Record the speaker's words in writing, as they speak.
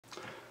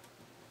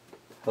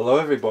Hello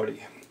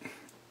everybody.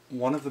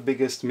 One of the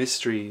biggest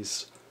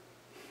mysteries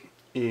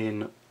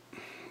in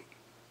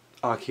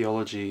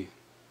archaeology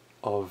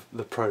of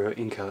the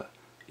proto-Inca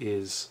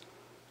is,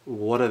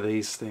 what are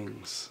these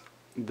things?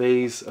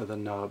 These are the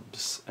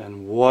nubs,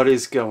 and what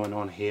is going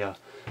on here?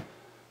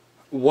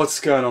 What's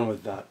going on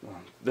with that?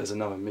 There's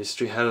another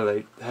mystery. How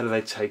do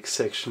they take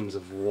sections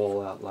of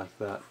wall out like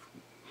that?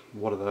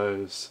 What are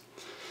those?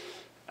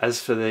 As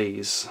for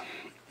these,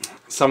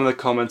 some of the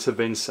comments have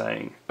been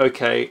saying,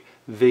 okay,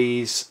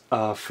 these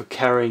are for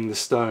carrying the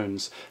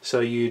stones, so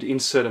you'd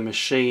insert a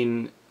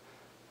machine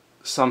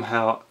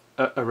somehow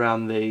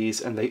around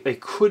these, and they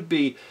could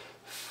be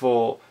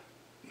for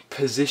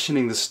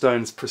positioning the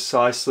stones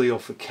precisely or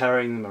for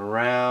carrying them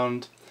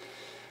around.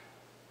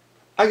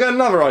 I got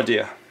another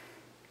idea.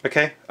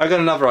 Okay, I got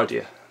another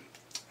idea.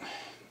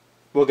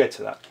 We'll get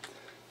to that.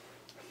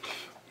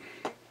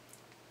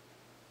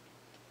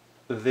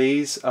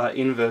 These are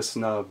inverse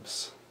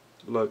nubs.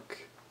 Look,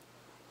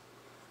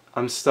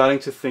 I'm starting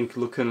to think,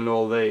 looking at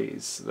all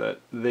these, that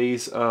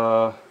these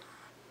are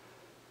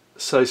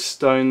so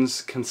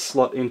stones can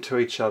slot into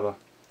each other.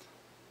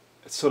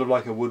 It's sort of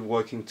like a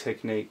woodworking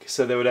technique,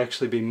 so there would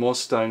actually be more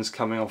stones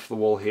coming off the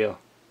wall here,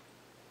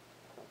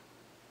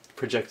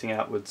 projecting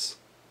outwards.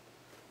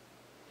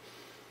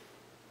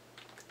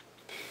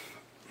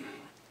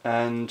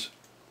 And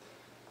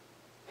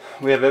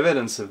we have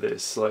evidence of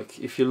this. Like,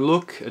 if you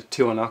look at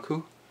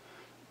Tiwanaku,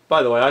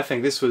 by the way, I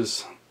think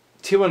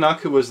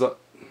Tiwanaku was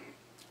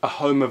a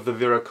home of the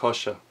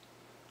Viracocha,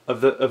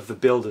 of the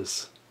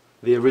builders,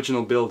 the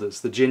original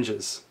builders, the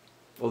Gingers,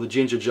 or the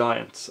Ginger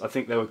Giants. I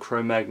think they were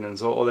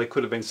Cro-Magnons, or they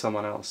could have been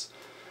someone else.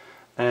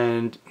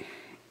 And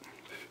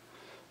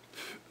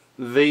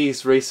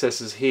these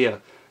recesses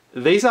here,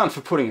 these aren't for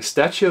putting a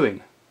statue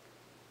in.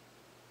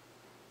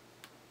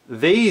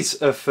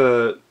 These are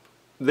for,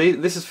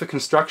 this is for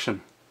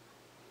construction.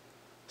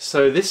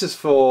 So this is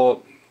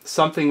for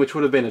something which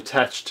would have been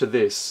attached to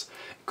this.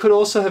 It could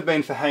also have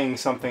been for hanging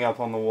something up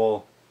on the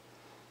wall.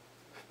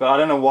 But I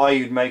don't know why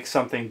you'd make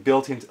something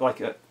built into, like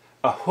a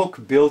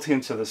hook built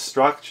into the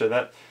structure.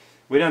 That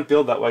we don't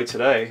build that way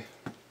today.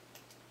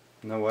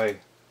 No way.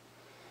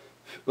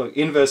 Look,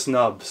 inverse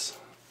nubs.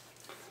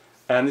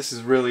 And this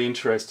is really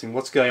interesting.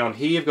 What's going on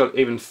here? You've got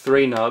even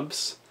 3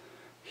 nubs.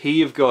 Here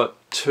you've got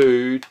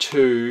 2,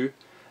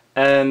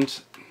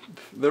 and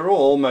they're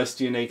all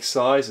almost unique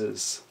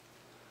sizes.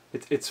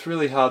 It's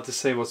really hard to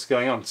see what's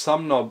going on.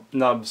 Some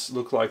nubs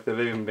look like they've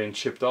even been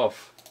chipped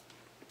off.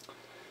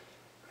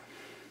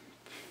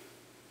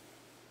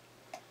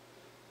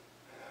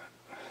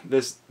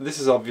 This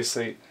is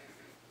obviously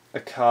a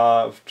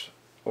carved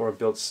or a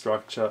built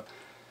structure.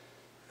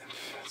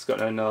 It's got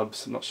no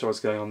nubs. I'm not sure what's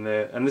going on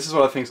there. And this is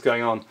what I think is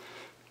going on.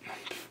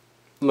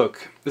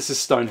 Look, this is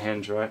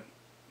Stonehenge, right?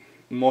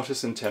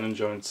 Mortice and tenon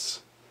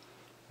joints.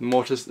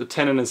 Mortice, the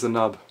tenon is the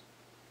nub.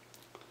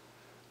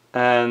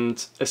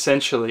 And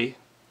essentially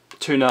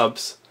 2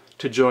 nubs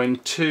to join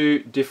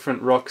 2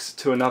 different rocks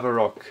to another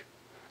rock.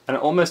 And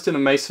almost in a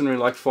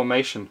masonry-like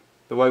formation,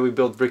 the way we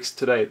build bricks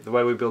today, the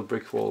way we build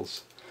brick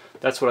walls.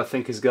 That's what I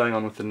think is going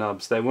on with the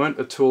nubs. They weren't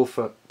a tool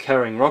for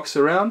carrying rocks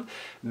around,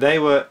 they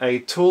were a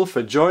tool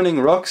for joining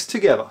rocks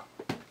together.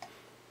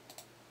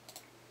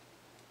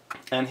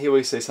 And here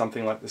we see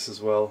something like this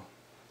as well.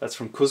 That's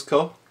from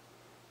Cuzco.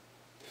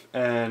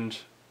 And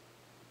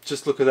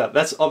just look at that.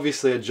 That's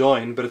obviously a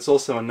join, but it's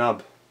also a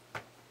nub.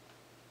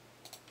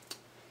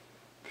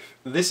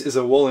 This is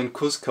a wall in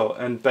Cuzco,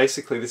 and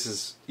basically this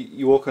is,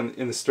 you walk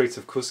in the streets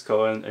of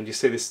Cuzco and you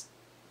see this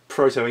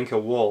proto-Inca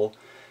wall.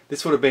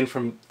 This would have been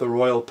from the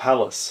royal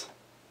palace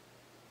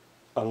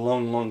a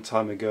long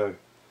time ago,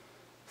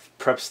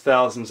 perhaps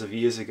thousands of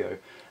years ago.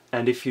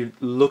 And if you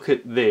look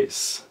at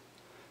this,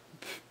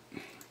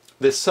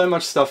 there's so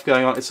much stuff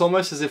going on. It's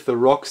almost as if the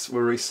rocks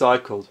were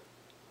recycled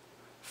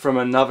from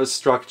another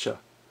structure.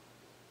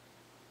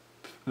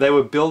 They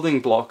were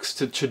building blocks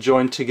to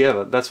join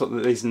together. That's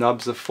what these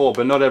nubs are for,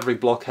 but not every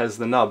block has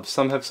the nub.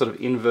 Some have sort of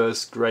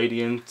inverse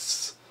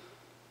gradients.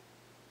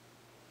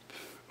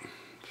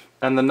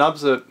 And the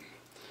nubs are...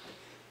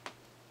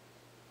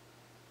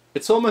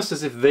 It's almost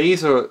as if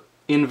these are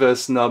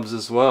inverse nubs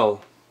as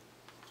well.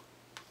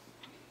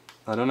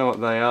 I don't know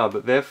what they are,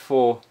 but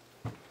therefore...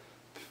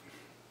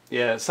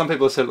 Yeah, some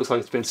people have said it looks like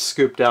it's been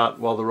scooped out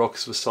while the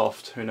rocks were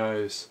soft. Who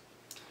knows?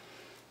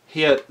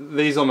 Here,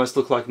 these almost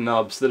look like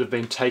nubs that have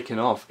been taken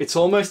off. It's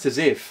almost as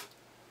if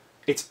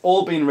it's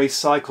all been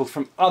recycled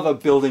from other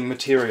building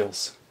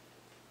materials.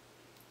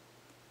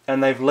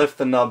 And they've left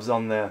the nubs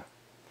on there.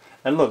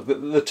 And look,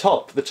 the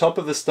top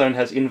of the stone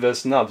has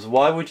inverse nubs.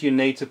 Why would you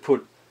need to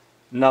put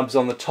nubs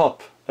on the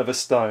top of a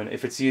stone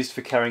if it's used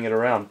for carrying it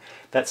around?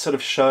 That sort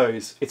of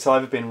shows it's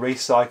either been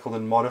recycled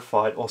and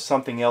modified, or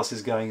something else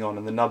is going on,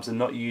 and the nubs are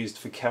not used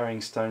for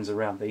carrying stones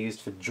around. They're used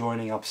for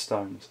joining up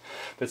stones.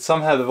 But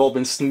somehow they've all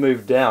been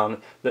smoothed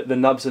down, that the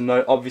nubs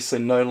are obviously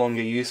no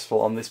longer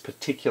useful on this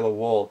particular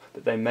wall,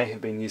 but they may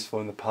have been useful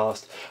in the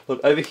past.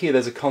 Look, over here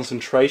there's a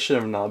concentration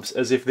of nubs,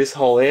 as if this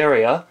whole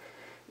area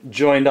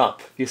joined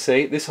up. You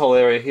see, this whole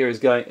area here is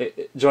going,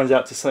 it joins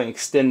out to something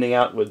extending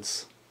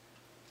outwards.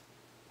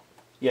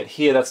 Yet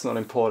here that's not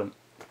important.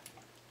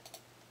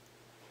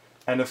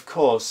 And of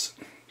course,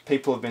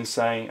 people have been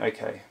saying,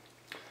 okay,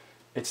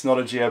 it's not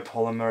a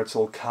geopolymer, it's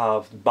all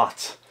carved,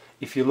 but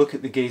if you look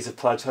at the Giza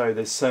Plateau,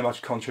 there's so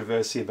much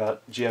controversy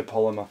about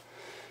geopolymer.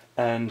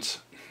 And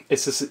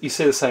it's just, you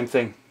see the same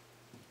thing.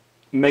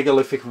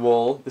 Megalithic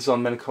wall, this is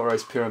on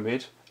Menkaure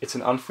pyramid. It's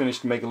an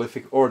unfinished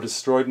megalithic or a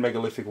destroyed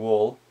megalithic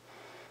wall.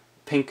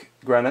 Pink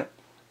granite,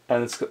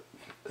 and it's got,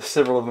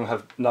 several of them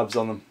have nubs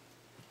on them.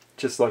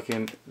 Just like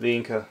in the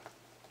Inca,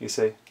 you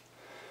see.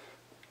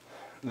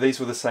 These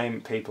were the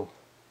same people.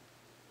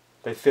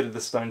 They fitted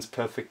the stones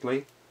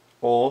perfectly,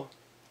 or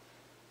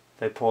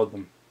they poured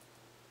them.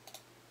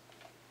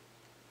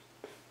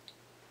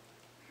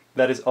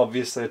 That is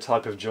obviously a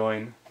type of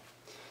join.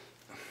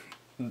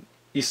 I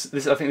think this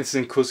is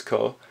in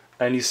Cuzco,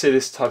 and you see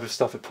this type of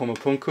stuff at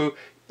Pumapunku.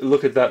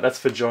 Look at that, that's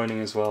for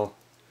joining as well.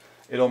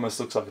 It almost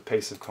looks like a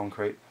piece of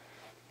concrete.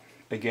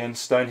 Again,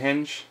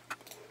 Stonehenge.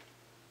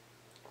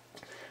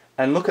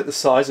 And look at the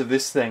size of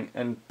this thing.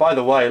 And by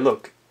the way,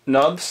 look,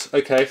 nubs,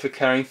 okay, for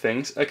carrying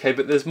things. Okay,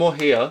 but there's more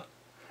here.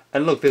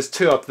 And look, there's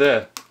two up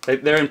there.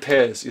 They're in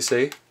pairs, you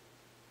see.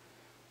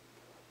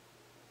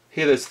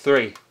 Here there's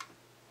three.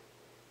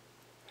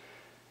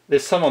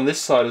 There's some on this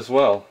side as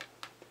well.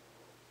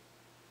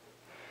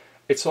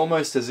 It's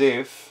almost as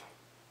if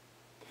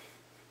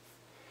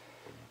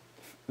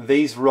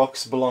these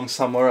rocks belong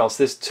somewhere else.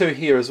 There's two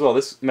here as well.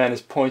 This man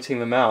is pointing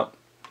them out.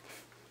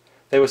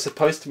 They were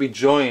supposed to be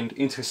joined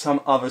into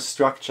some other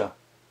structure,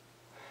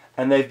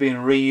 and they've been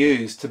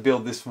reused to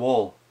build this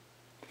wall.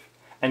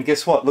 And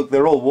guess what? Look,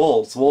 they're all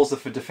walls. Walls are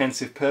for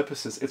defensive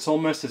purposes. It's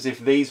almost as if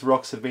these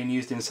rocks have been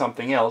used in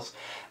something else,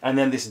 and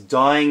then this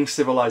dying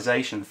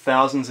civilization,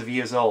 thousands of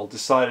years old,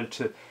 decided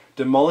to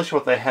demolish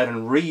what they had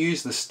and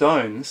reuse the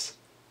stones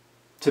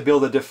to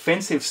build a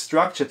defensive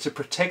structure to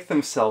protect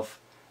themselves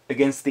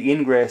against the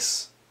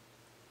ingress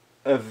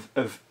of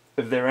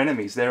their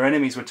enemies. Their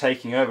enemies were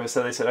taking over,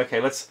 so they said,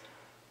 okay, let's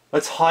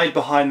hide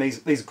behind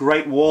these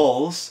great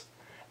walls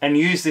and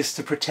use this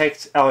to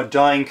protect our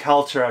dying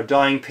culture, our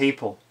dying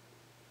people.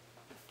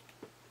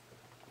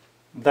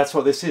 That's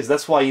what this is.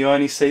 That's why you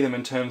only see them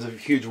in terms of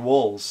huge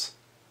walls.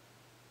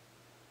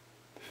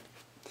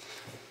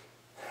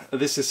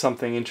 This is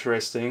something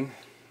interesting.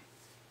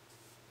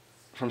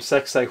 From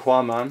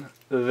Sacsayhuaman,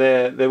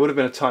 there would have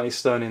been a tiny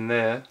stone in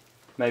there.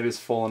 Maybe it's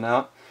fallen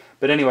out.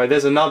 But anyway,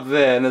 there's a nub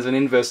there and there's an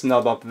inverse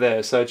nub up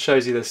there. So it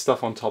shows you there's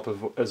stuff on top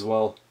of as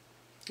well.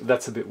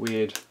 That's a bit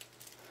weird.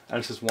 And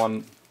it's just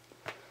one.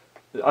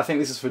 I think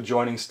this is for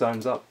joining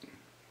stones up.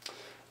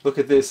 Look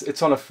at this.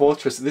 It's on a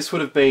fortress. This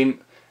would have been...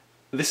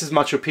 This is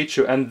Machu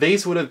Picchu, and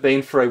these would have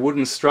been for a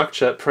wooden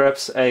structure,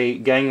 perhaps a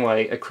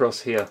gangway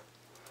across here.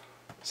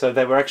 So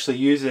they were actually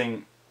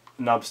using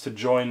nubs to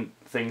join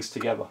things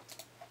together.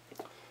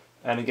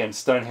 And again,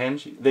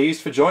 Stonehenge, they're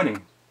used for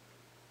joining.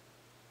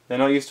 They're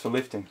not used for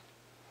lifting.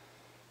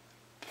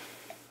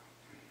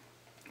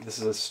 This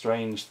is a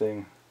strange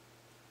thing.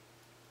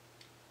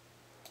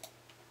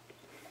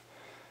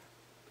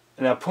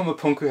 Now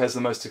Pumapunku has the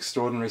most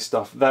extraordinary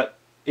stuff. That,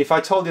 if I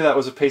told you that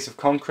was a piece of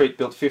concrete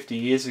built 50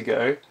 years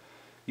ago,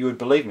 you would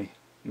believe me,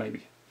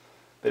 maybe.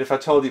 But if I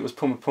told you it was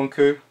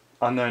Pumapunku,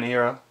 unknown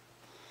era,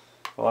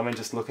 well, I mean,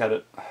 just look at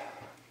it.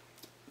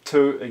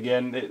 Two,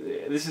 again,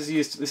 this is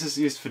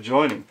used for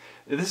joining.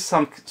 This is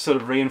some sort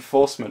of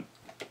reinforcement.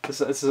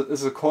 This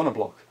is a corner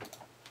block.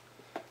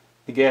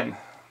 Again,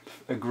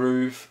 a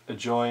groove, a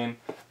join,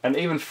 and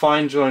even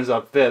fine joins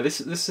up there.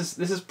 This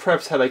is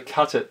perhaps how they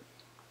cut it.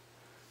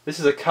 This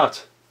is a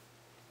cut,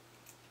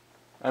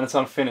 and it's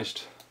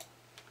unfinished.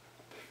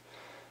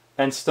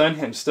 And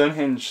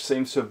Stonehenge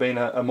seems to have been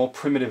a more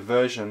primitive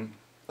version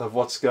of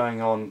what's going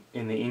on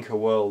in the Inca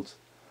world.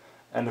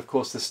 And of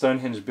course the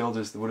Stonehenge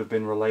builders would have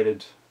been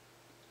related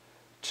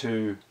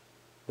to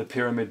the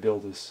pyramid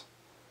builders.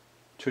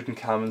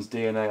 Tutankhamun's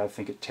DNA, I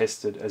think it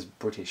tested as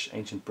British,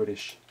 ancient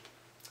British.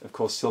 Of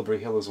course Silbury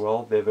Hill as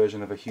well, their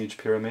version of a huge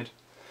pyramid.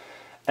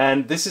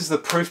 And this is the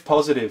proof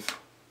positive.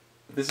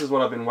 This is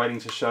what I've been waiting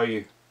to show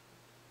you.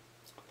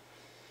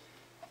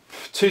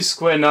 Two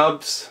square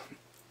nubs.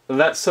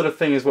 That sort of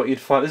thing is what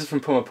you'd find. This is from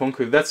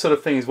Pumapunku. That sort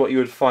of thing is what you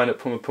would find at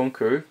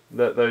Pumapunku.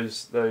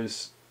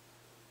 Those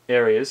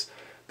areas.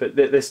 But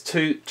there's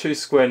two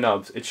square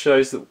nubs. It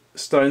shows that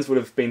stones would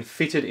have been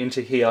fitted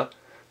into here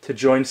to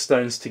join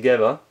stones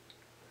together,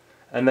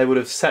 and they would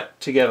have sat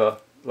together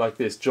like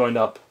this, joined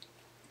up.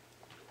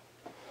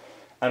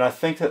 And I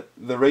think that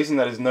the reason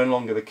that is no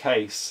longer the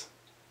case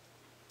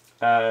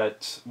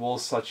at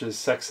walls such as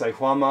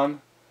Sacsayhuaman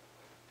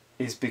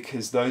is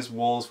because those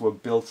walls were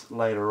built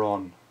later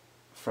on,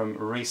 from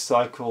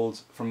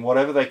recycled, from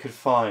whatever they could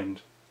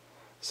find,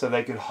 so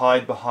they could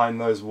hide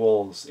behind those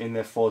walls in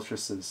their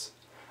fortresses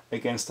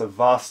against a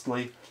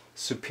vastly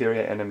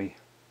superior enemy.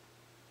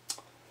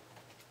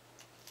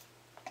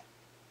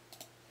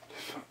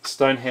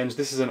 Stonehenge,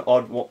 this is an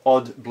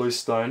odd blue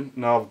stone.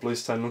 No other blue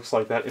stone looks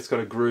like that. It's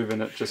got a groove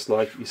in it just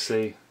like you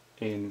see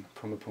in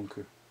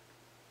Pumapunku.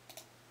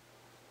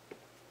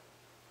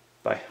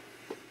 Bye.